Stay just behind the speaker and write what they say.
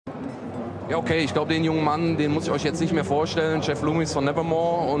Ja, okay, ich glaube, den jungen Mann, den muss ich euch jetzt nicht mehr vorstellen. Chef Loomis von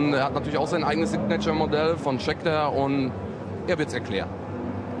Nevermore, und er hat natürlich auch sein eigenes Signature-Modell von Schecter, und er wird es erklären.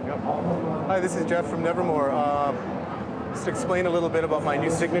 Yep. Hi, this is Jeff from Nevermore. Just to explain a little bit about my new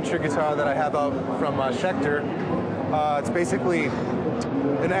signature guitar that I have out from Schecter. It's basically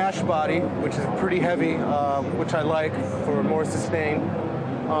an ash body, which is pretty heavy, which I like for more sustain.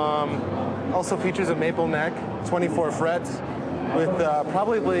 Also features a maple neck, 24 frets, with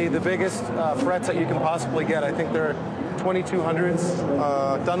probably the biggest frets that you can possibly get. I think they're 2200s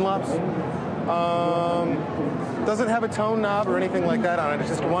Dunlops. Doesn't have a tone knob or anything like that on it. It's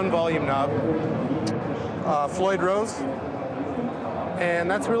just one volume knob. Floyd Rose. And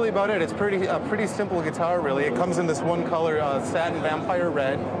that's really about it. It's a pretty simple guitar, really. It comes in this one color, satin vampire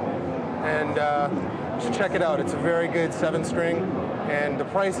red. And you should check it out. It's a very good 7-string, and the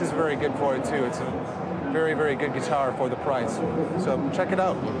price is very good for it too. It's a very, very good guitar for the price. So check it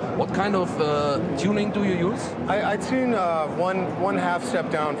out. What kind of tuning do you use? I tune one half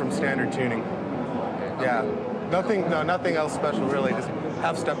step down from standard tuning. Yeah, nothing else special really. Just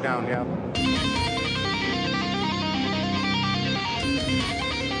half step down. Yeah.